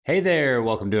Hey there,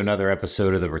 welcome to another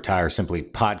episode of the Retire Simply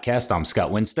podcast. I'm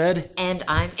Scott Winstead. And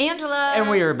I'm Angela. And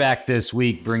we are back this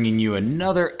week bringing you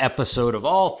another episode of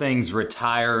all things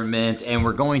retirement. And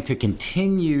we're going to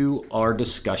continue our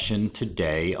discussion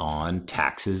today on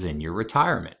taxes in your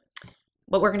retirement.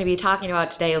 What we're going to be talking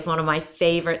about today is one of my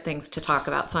favorite things to talk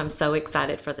about. So I'm so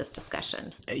excited for this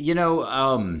discussion. You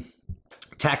know,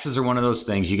 taxes are one of those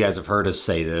things. You guys have heard us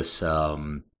say this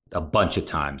a bunch of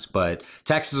times, but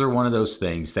taxes are one of those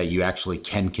things that you actually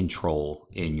can control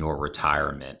in your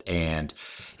retirement. And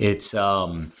it's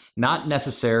not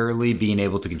necessarily being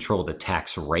able to control the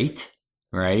tax rate,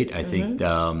 right? I think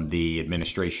the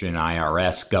administration,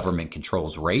 IRS, government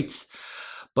controls rates.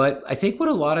 But I think what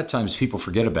a lot of times people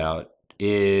forget about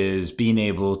is being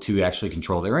able to actually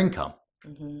control their income.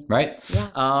 Right?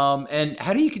 Yeah. And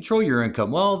how do you control your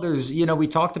income? Well, we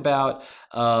talked about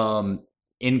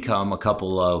income a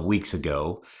couple of weeks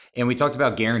ago, and we talked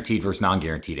about guaranteed versus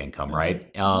non-guaranteed income, right?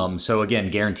 So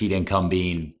again, guaranteed income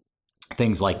being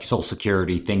things like Social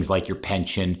Security, things like your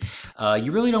pension.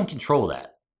 You really don't control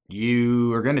that.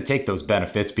 You are going to take those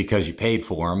benefits because you paid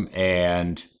for them,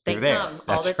 and they they're come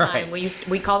there. all the time. Right.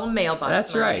 We call them mailbox.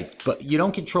 That's right. But you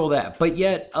don't control that. But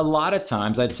yet, a lot of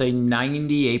times, I'd say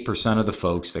 98% of the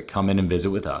folks that come in and visit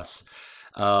with us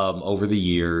over the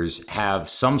years have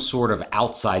some sort of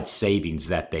outside savings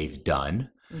that they've done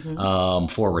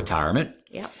for retirement.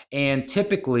 Yep. And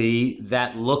typically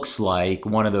that looks like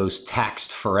one of those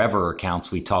taxed forever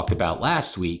accounts we talked about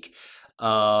last week,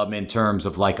 in terms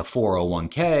of like a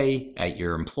 401k at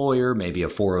your employer, maybe a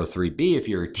 403b if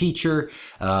you're a teacher,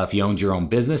 if you owned your own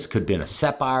business, could be in a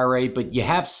SEP IRA, but you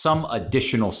have some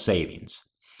additional savings.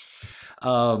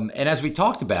 And as we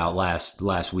talked about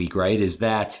last week, right, is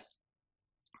that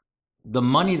the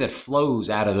money that flows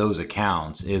out of those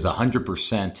accounts is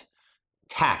 100%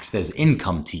 taxed as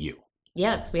income to you.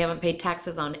 Yes, we haven't paid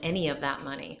taxes on any of that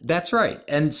money. That's right.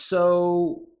 And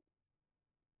so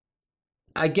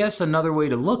I guess another way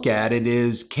to look at it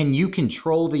is, can you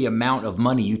control the amount of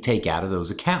money you take out of those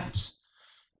accounts?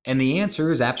 And the answer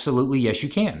is absolutely yes, you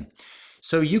can.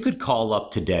 So you could call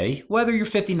up today, whether you're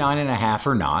 59 and a half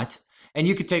or not, and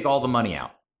you could take all the money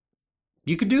out.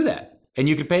 You could do that. And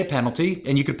you could pay a penalty,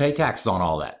 and you could pay taxes on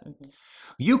all that.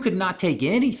 You could not take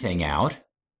anything out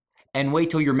and wait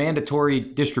till your mandatory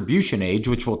distribution age,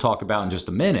 which we'll talk about in just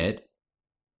a minute,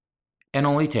 and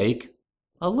only take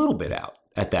a little bit out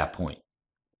at that point.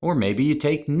 Or maybe you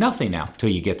take nothing out till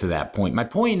you get to that point. My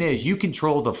point is, you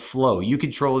control the flow. You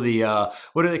control the,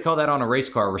 what do they call that on a race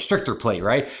car? Restrictor plate,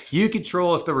 right? You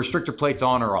control if the restrictor plate's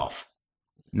on or off.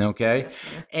 Okay?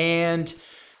 And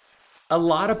a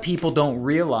lot of people don't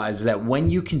realize that when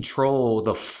you control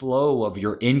the flow of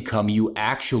your income, you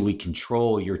actually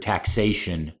control your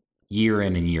taxation year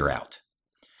in and year out.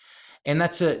 And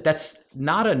that's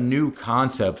not a new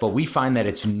concept, but we find that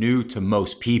it's new to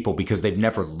most people because they've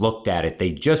never looked at it.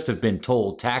 They just have been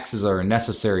told taxes are a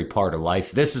necessary part of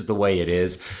life. This is the way it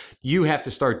is. You have to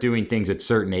start doing things at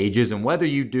certain ages, and whether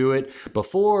you do it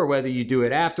before or whether you do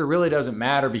it after really doesn't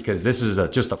matter, because this is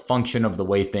just a function of the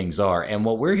way things are. And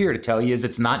what we're here to tell you is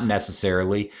it's not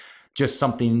necessarily just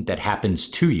something that happens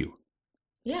to you.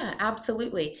 Yeah,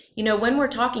 absolutely. You know, when we're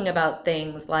talking about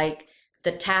things like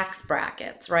the tax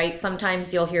brackets, right?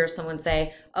 Sometimes you'll hear someone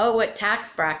say, oh, what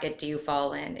tax bracket do you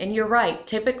fall in? And you're right.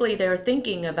 Typically, they're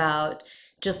thinking about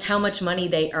just how much money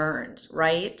they earned,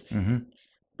 right?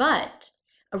 But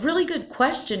a really good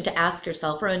question to ask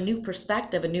yourself, or a new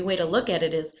perspective, a new way to look at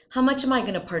it, is how much am I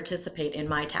going to participate in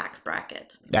my tax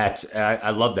bracket?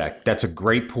 I love that. That's a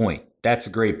great point. That's a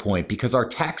great point, because our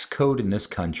tax code in this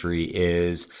country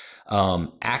is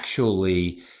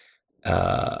actually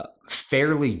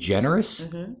fairly generous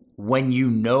when you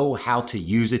know how to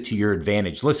use it to your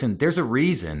advantage. Listen, there's a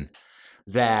reason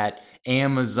that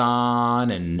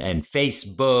Amazon and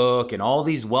Facebook and all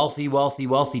these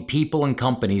wealthy people and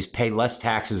companies pay less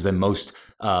taxes than most,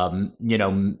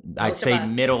 I'd say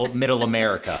middle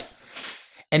America.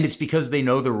 And it's because they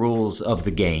know the rules of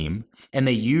the game, and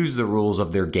they use the rules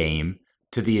of their game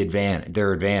to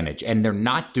their advantage. And they're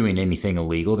not doing anything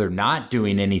illegal. They're not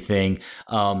doing anything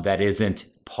that isn't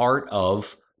part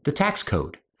of the tax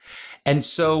code. And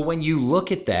so when you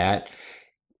look at that,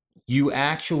 you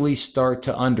actually start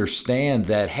to understand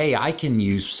that, hey, I can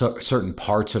use certain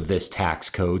parts of this tax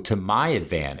code to my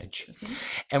advantage.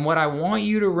 And what I want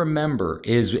you to remember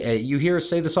is, you hear us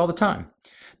say this all the time,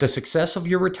 the success of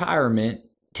your retirement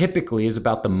typically is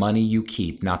about the money you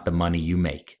keep, not the money you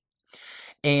make.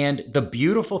 And the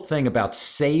beautiful thing about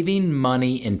saving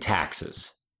money in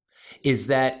taxes is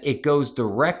that it goes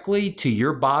directly to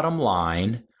your bottom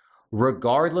line,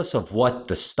 regardless of what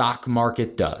the stock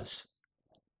market does.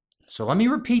 So let me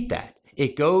repeat that.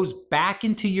 It goes back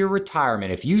into your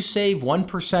retirement. If you save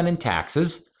 1% in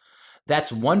taxes,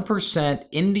 that's 1%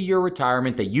 into your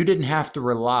retirement that you didn't have to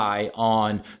rely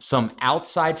on some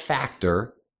outside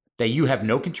factor that you have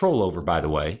no control over, by the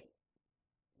way,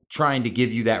 trying to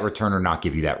give you that return or not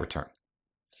give you that return.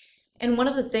 And one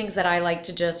of the things that I like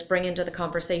to just bring into the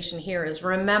conversation here is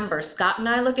remember, Scott and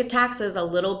I look at taxes a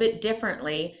little bit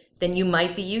differently than you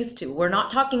might be used to. We're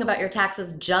not talking about your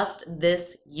taxes just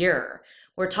this year.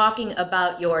 We're talking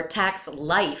about your tax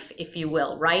life, if you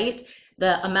will, right?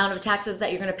 The amount of taxes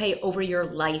that you're going to pay over your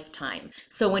lifetime.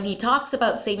 So when he talks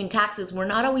about saving taxes, we're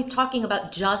not always talking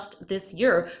about just this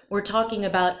year. We're talking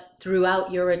about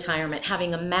throughout your retirement,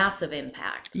 having a massive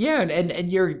impact. Yeah,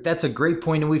 and that's a great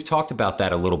point, and we've talked about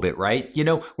that a little bit, right? You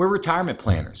know, we're retirement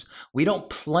planners. We don't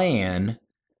plan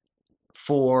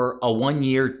for a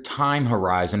 1-year time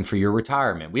horizon for your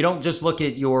retirement. We don't just look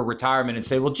at your retirement and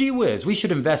say, well, gee whiz, we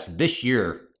should invest this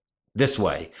year this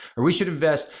way, or we should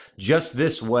invest just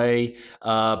this way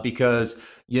because,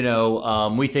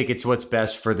 we think it's what's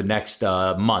best for the next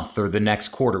month or the next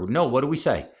quarter. No, what do we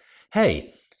say?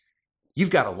 Hey,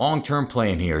 you've got a long-term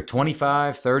plan here,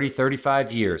 25, 30,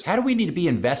 35 years. How do we need to be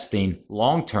investing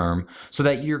long-term so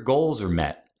that your goals are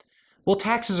met? Well,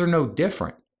 taxes are no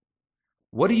different.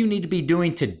 What do you need to be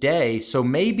doing today? So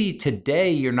maybe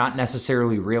today you're not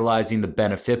necessarily realizing the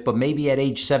benefit, but maybe at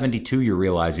age 72 you're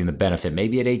realizing the benefit.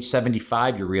 Maybe at age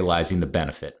 75 you're realizing the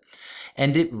benefit.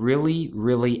 And it really,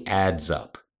 really adds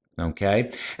up.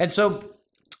 Okay? And so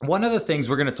one of the things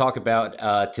we're going to talk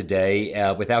about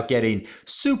today, without getting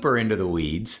super into the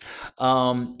weeds,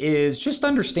 is just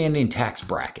understanding tax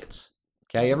brackets.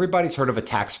 Okay, everybody's heard of a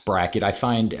tax bracket. I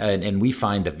find, and we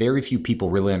find that very few people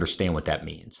really understand what that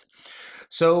means.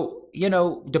 So,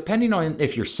 depending on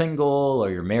if you're single or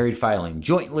you're married filing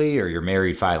jointly or you're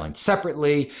married filing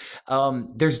separately,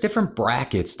 there's different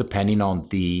brackets depending on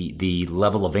the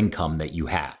level of income that you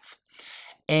have.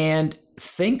 And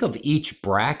think of each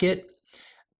bracket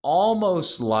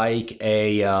almost like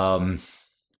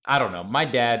I don't know. My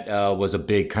dad was a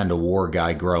big kind of war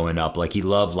guy growing up. Like he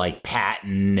loved like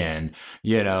Patton and,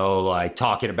 like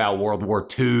talking about World War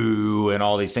II and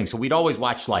all these things. So we'd always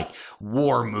watch like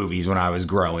war movies when I was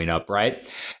growing up, right?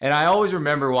 And I always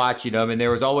remember watching them and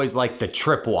there was always like the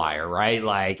tripwire, right?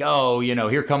 Like, oh,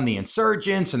 here come the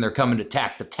insurgents and they're coming to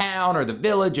attack the town or the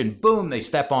village and boom, they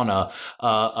step on a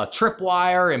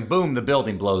tripwire and boom, the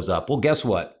building blows up. Well, guess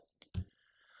what?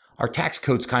 Our tax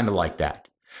code's kind of like that.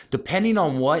 Depending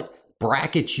on what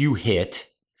brackets you hit,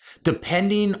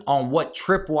 depending on what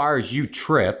tripwires you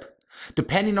trip,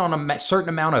 depending on a certain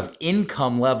amount of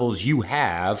income levels you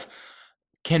have,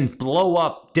 can blow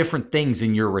up different things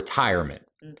in your retirement.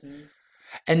 Mm-hmm.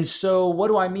 And so what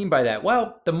do I mean by that?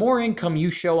 Well, the more income you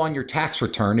show on your tax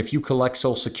return, if you collect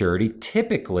Social Security,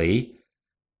 typically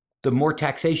the more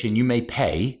taxation you may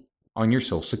pay on your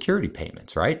Social Security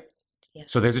payments, right? Yeah.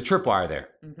 So there's a tripwire there.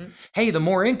 Mm-hmm. Hey, the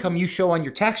more income you show on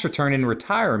your tax return in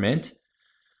retirement,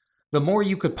 the more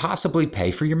you could possibly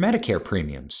pay for your Medicare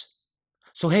premiums.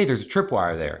 So, hey, there's a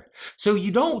tripwire there. So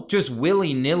you don't just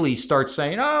willy-nilly start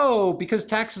saying, oh, because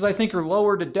taxes I think are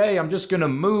lower today, I'm just going to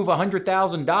move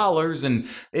 $100,000 and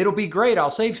it'll be great. I'll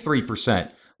save 3%.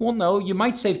 Well, no, you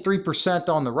might save 3%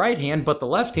 on the right hand, but the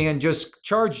left hand just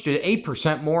charged you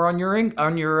 8% more on your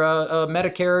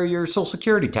Medicare or your Social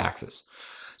Security taxes.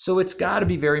 So it's got to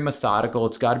be very methodical.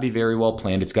 It's got to be very well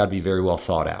planned. It's got to be very well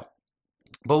thought out.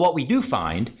 But what we do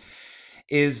find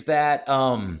is that,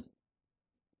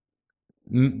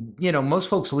 most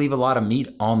folks leave a lot of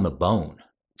meat on the bone.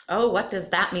 Oh, what does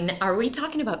that mean? Are we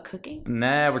talking about cooking?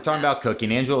 Nah, we're talking about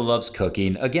cooking. Angela loves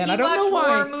cooking. Again, I don't know why. You watch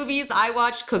horror movies. I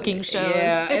watch cooking shows.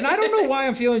 Yeah, and I don't know why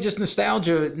I'm feeling just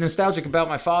nostalgic about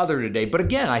my father today. But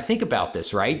again, I think about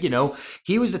this, right?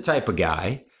 He was the type of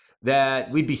guy that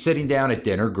we'd be sitting down at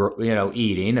dinner,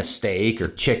 eating a steak or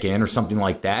chicken or something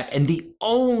like that. And the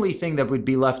only thing that would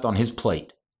be left on his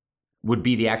plate would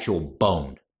be the actual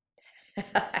bone.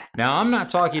 Now, I'm not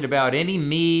talking about any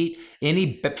meat,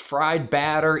 any fried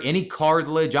batter, any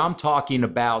cartilage. I'm talking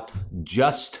about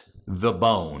just the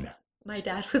bone. My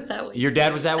dad was that way. Your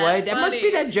dad was that way? That must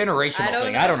be that generational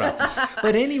thing. I don't know.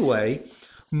 But anyway,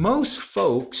 most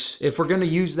folks, if we're going to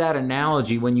use that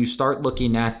analogy, when you start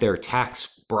looking at their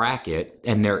tax bracket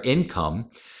and their income,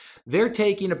 they're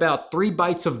taking about 3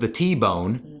 bites of the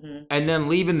T-bone and then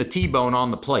leaving the T-bone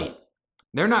on the plate.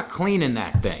 They're not cleaning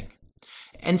that thing.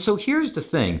 And so here's the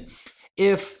thing.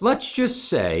 If, let's just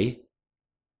say,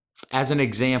 as an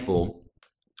example,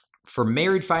 for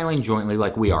married filing jointly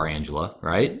like we are, Angela,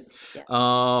 right?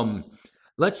 Yeah.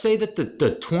 Let's say that the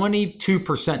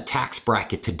 22% tax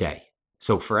bracket today,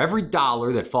 So for every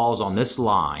dollar that falls on this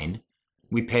line,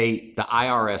 we pay the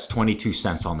IRS 22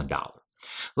 cents on the dollar.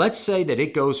 Let's say that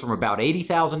it goes from about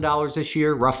 $80,000 this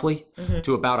year, roughly,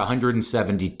 to about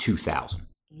 $172,000,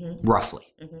 roughly.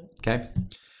 Okay.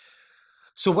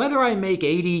 So whether I make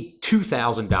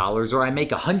 $82,000 or I make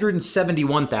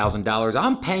 $171,000,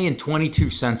 I'm paying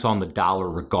 22 cents on the dollar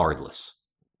regardless.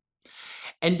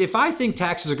 And if I think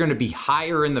taxes are going to be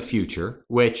higher in the future,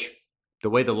 which the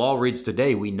way the law reads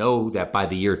today, we know that by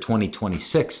the year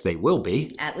 2026, they will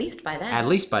be. At least by then. At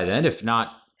least by then, if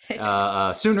not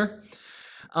sooner.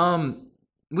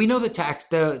 We know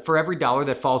that for every dollar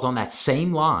that falls on that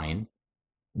same line,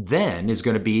 then is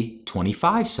going to be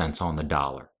 25 cents on the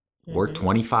dollar, or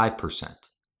 25%.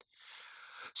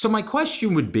 So my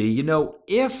question would be,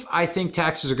 if I think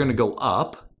taxes are going to go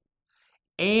up,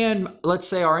 and let's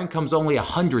say our income's only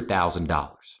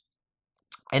 $100,000,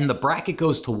 and the bracket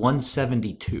goes to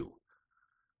 172,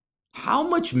 how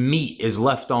much meat is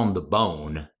left on the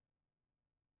bone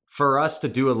for us to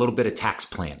do a little bit of tax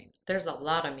planning? There's a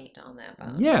lot of meat on that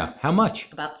bone. Yeah, how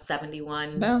much? About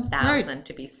 71,000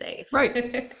 to be safe.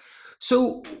 Right.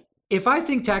 So if I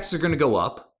think taxes are going to go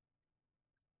up,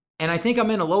 and I think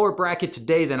I'm in a lower bracket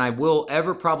today than I will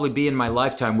ever probably be in my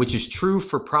lifetime, which is true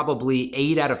for probably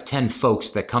 8 out of 10 folks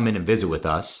that come in and visit with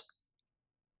us.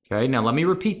 Okay, now let me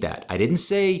repeat that. I didn't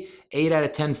say 8 out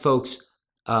of 10 folks'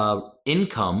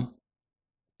 income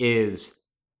is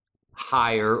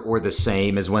higher or the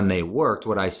same as when they worked.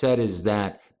 What I said is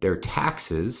that their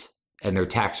taxes and their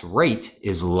tax rate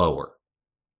is lower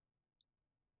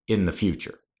in the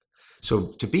future. So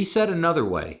to be said another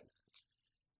way,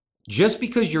 just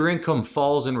because your income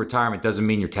falls in retirement doesn't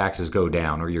mean your taxes go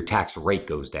down or your tax rate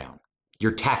goes down.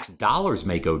 Your tax dollars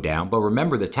may go down, but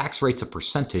remember the tax rate's a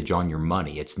percentage on your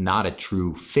money. It's not a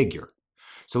true figure.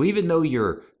 So even though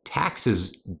your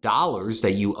taxes dollars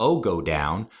that you owe go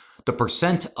down, the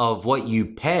percent of what you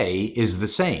pay is the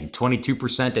same,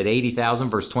 22% at 80,000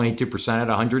 versus 22% at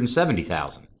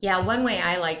 170,000. Yeah, one way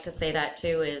I like to say that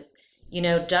too is,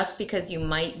 just because you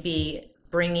might be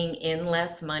bringing in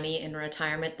less money in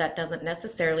retirement, that doesn't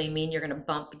necessarily mean you're going to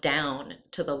bump down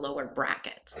to the lower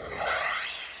bracket.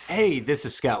 Hey, this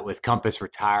is Scott with Compass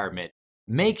Retirement.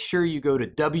 Make sure you go to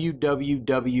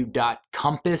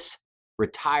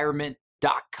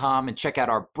www.compassretirement.com and check out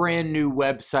our brand new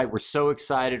website. We're so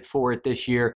excited for it this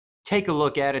year. Take a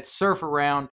look at it, surf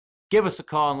around, give us a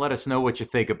call and let us know what you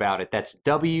think about it. That's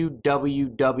www.compass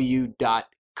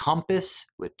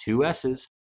with 2 S's,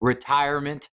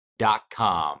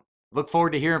 retirement.com. Look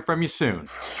forward to hearing from you soon.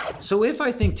 So if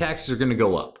I think taxes are going to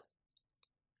go up,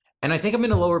 and I think I'm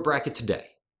in a lower bracket today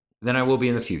than I will be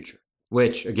in the future,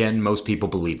 which again, most people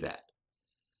believe that.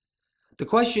 The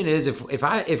question is,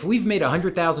 if we've made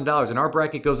 $100,000 and our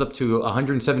bracket goes up to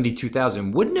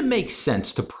 $172,000, wouldn't it make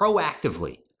sense to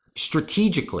proactively,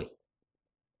 strategically,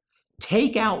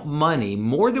 take out money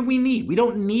more than we need? We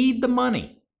don't need the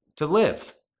money to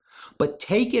live, but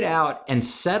take it out and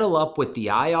settle up with the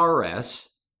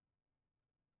IRS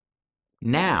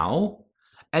now,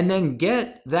 and then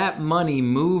get that money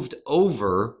moved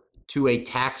over to a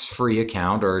tax-free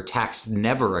account or a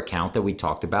tax-never account that we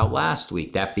talked about last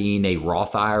week, that being a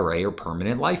Roth IRA or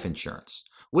permanent life insurance.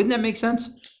 Wouldn't that make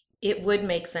sense? It would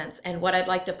make sense. And what I'd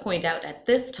like to point out at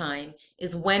this time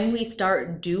is when we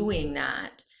start doing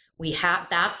that,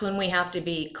 that's when we have to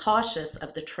be cautious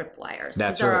of the tripwires.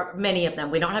 That's there right. are many of them.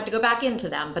 We don't have to go back into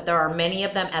them, but there are many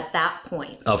of them at that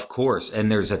point. Of course. And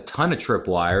there's a ton of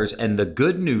tripwires. And the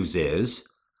good news is,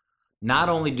 not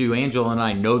only do Angela and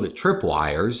I know the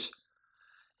tripwires,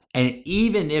 and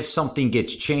even if something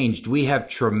gets changed, we have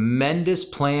tremendous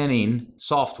planning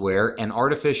software and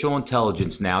artificial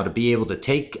intelligence now to be able to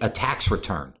take a tax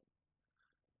return,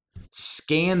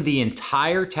 scan the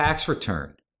entire tax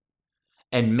return,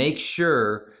 and make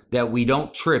sure that we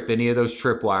don't trip any of those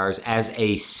tripwires as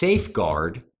a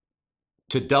safeguard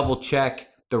to double check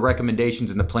the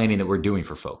recommendations and the planning that we're doing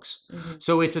for folks. Mm-hmm.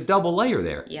 So it's a double layer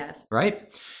there. Yes.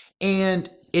 Right? And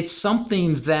it's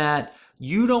something that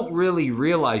you don't really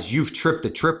realize you've tripped a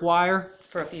tripwire.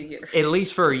 For a few years. At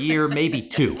least for a year, maybe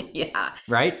 2. Yeah.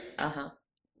 Right? Uh-huh.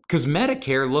 Because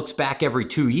Medicare looks back every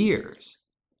 2 years.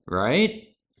 Right?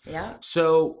 Yeah.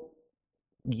 So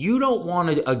you don't want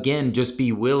to, again, just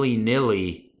be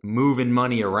willy-nilly moving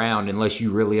money around unless you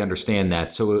really understand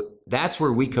that. So that's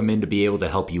where we come in to be able to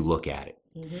help you look at it.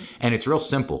 Mm-hmm. And it's real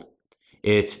simple.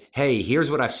 It's, hey,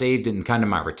 here's what I've saved in kind of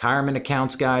my retirement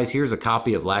accounts, guys. Here's a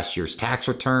copy of last year's tax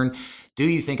return. Do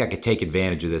you think I could take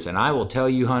advantage of this? And I will tell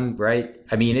you, hun, right?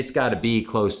 I mean, it's got to be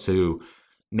close to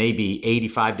maybe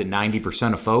 85 to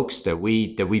 90% of folks that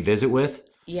we visit with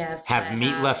Yes. have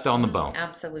meat left on the bone.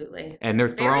 Absolutely. And they're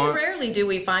throwing... Very rarely do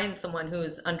we find someone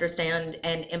who's understand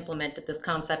and implemented this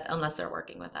concept unless they're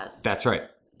working with us. That's right.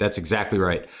 That's exactly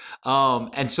right.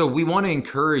 And so we want to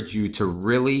encourage you to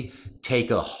really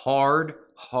take a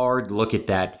hard look at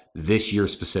that this year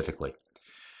specifically.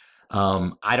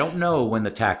 I don't know when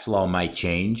the tax law might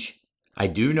change. I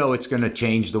do know it's going to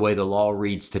change the way the law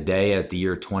reads today at the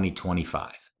year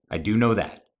 2025. I do know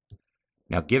that.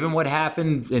 Now, given what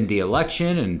happened in the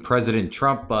election and President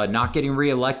Trump not getting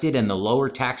reelected and the lower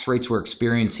tax rates we're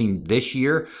experiencing this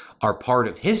year are part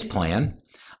of his plan,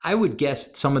 I would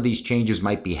guess some of these changes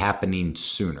might be happening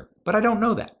sooner, but I don't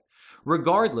know that.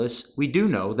 Regardless, we do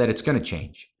know that it's going to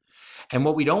change. And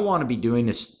what we don't want to be doing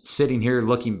is sitting here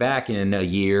looking back in a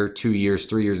year, 2 years,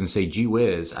 3 years and say, gee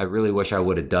whiz, I really wish I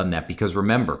would have done that. Because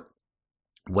remember,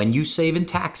 when you save in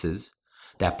taxes,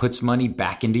 that puts money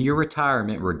back into your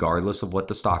retirement regardless of what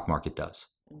the stock market does.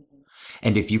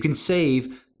 And if you can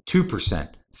save 2%,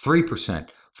 3%,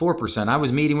 4%, I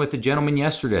was meeting with a gentleman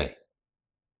yesterday.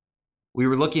 We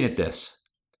were looking at this.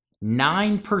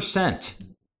 9%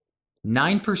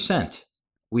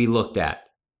 we looked at.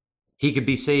 He could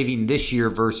be saving this year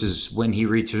versus when he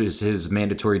reaches his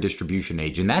mandatory distribution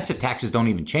age. And that's if taxes don't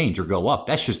even change or go up.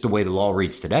 That's just the way the law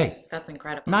reads today. That's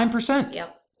incredible. 9%.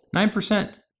 Yep.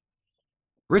 9%.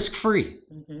 Risk-free.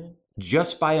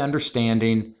 Just by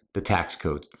understanding the tax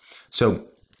codes. So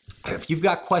if you've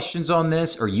got questions on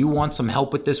this or you want some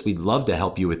help with this, we'd love to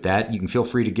help you with that. You can feel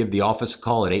free to give the office a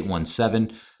call at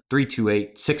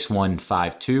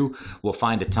 817-328-6152. We'll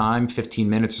find a time, 15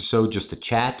 minutes or so, just to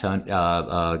chat,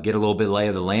 to get a little bit of lay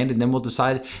of the land, and then we'll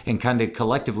decide and kind of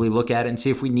collectively look at it and see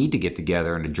if we need to get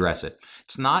together and address it.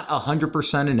 It's not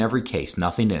 100% in every case.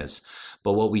 Nothing is.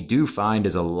 But what we do find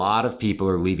is a lot of people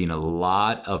are leaving a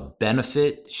lot of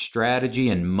benefit, strategy,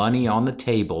 and money on the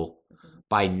table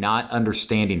by not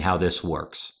understanding how this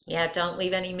works. Yeah, don't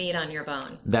leave any meat on your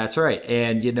bone. That's right.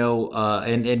 And,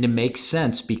 and it makes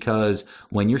sense because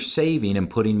when you're saving and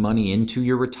putting money into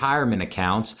your retirement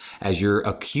accounts as you're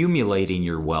accumulating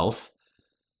your wealth,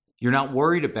 you're not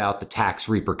worried about the tax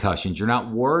repercussions. You're not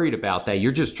worried about that.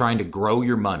 You're just trying to grow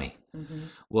your money.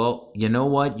 Well, you know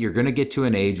what? You're going to get to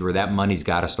an age where that money's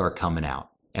got to start coming out.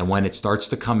 And when it starts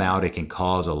to come out, it can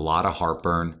cause a lot of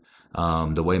heartburn.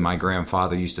 The way my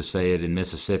grandfather used to say it in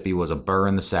Mississippi was a burr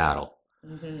in the saddle.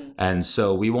 And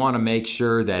so we want to make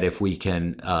sure that if we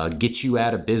can get you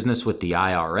out of business with the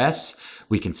IRS,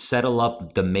 we can settle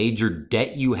up the major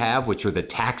debt you have, which are the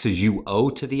taxes you owe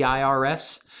to the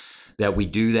IRS, that we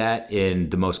do that in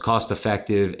the most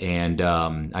cost-effective and,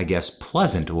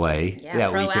 pleasant way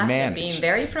that we can manage. Being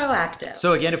very proactive.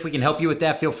 So again, if we can help you with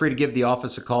that, feel free to give the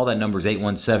office a call. That number is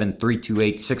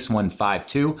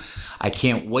 817-328-6152. I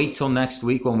can't wait till next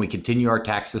week when we continue our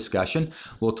tax discussion.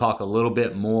 We'll talk a little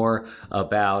bit more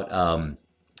about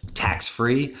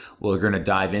tax-free. We're going to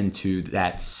dive into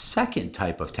that second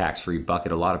type of tax-free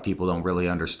bucket a lot of people don't really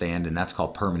understand, and that's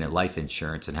called permanent life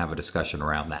insurance, and have a discussion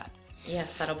around that.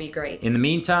 Yes, that'll be great. In the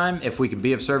meantime, if we can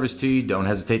be of service to you, don't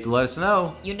hesitate to let us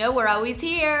know. You know we're always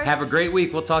here. Have a great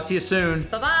week. We'll talk to you soon.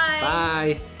 Bye-bye.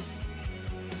 Bye.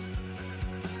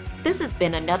 This has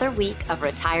been another week of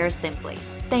Retire Simply.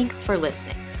 Thanks for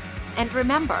listening. And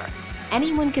remember,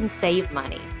 anyone can save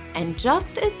money, and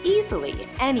just as easily,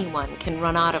 anyone can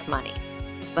run out of money.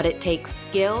 But it takes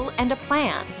skill and a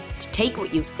plan to take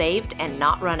what you've saved and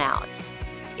not run out.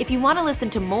 If you want to listen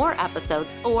to more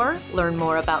episodes or learn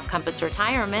more about Compass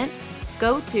Retirement,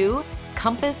 go to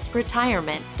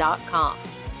compassretirement.com.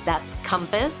 That's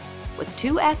Compass with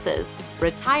 2 S's,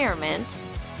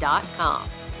 retirement.com.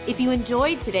 If you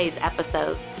enjoyed today's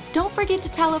episode, don't forget to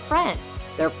tell a friend.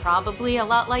 They're probably a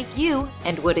lot like you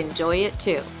and would enjoy it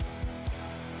too.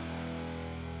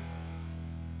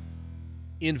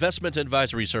 Investment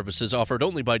advisory services offered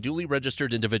only by duly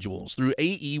registered individuals through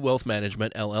AE Wealth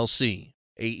Management, LLC.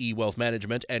 AE Wealth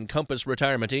Management and Compass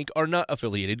Retirement, Inc. are not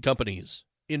affiliated companies.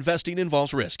 Investing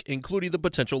involves risk, including the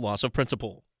potential loss of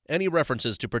principal. Any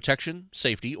references to protection,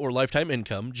 safety, or lifetime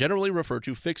income generally refer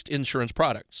to fixed insurance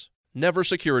products, never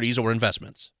securities or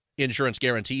investments. Insurance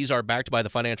guarantees are backed by the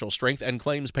financial strength and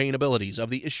claims-paying abilities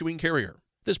of the issuing carrier.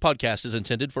 This podcast is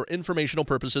intended for informational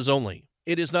purposes only.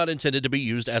 It is not intended to be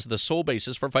used as the sole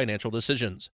basis for financial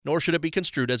decisions, nor should it be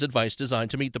construed as advice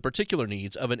designed to meet the particular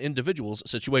needs of an individual's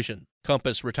situation.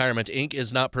 Compass Retirement, Inc.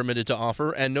 is not permitted to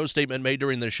offer, and no statement made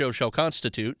during this show shall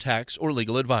constitute tax or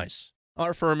legal advice.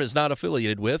 Our firm is not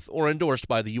affiliated with or endorsed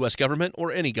by the U.S. government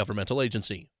or any governmental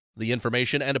agency. The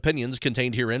information and opinions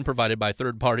contained herein provided by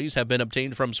third parties have been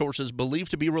obtained from sources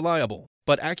believed to be reliable,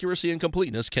 but accuracy and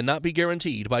completeness cannot be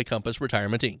guaranteed by Compass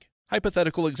Retirement, Inc.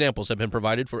 Hypothetical examples have been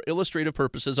provided for illustrative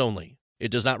purposes only. It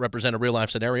does not represent a real-life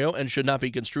scenario and should not be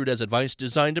construed as advice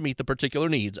designed to meet the particular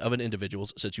needs of an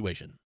individual's situation.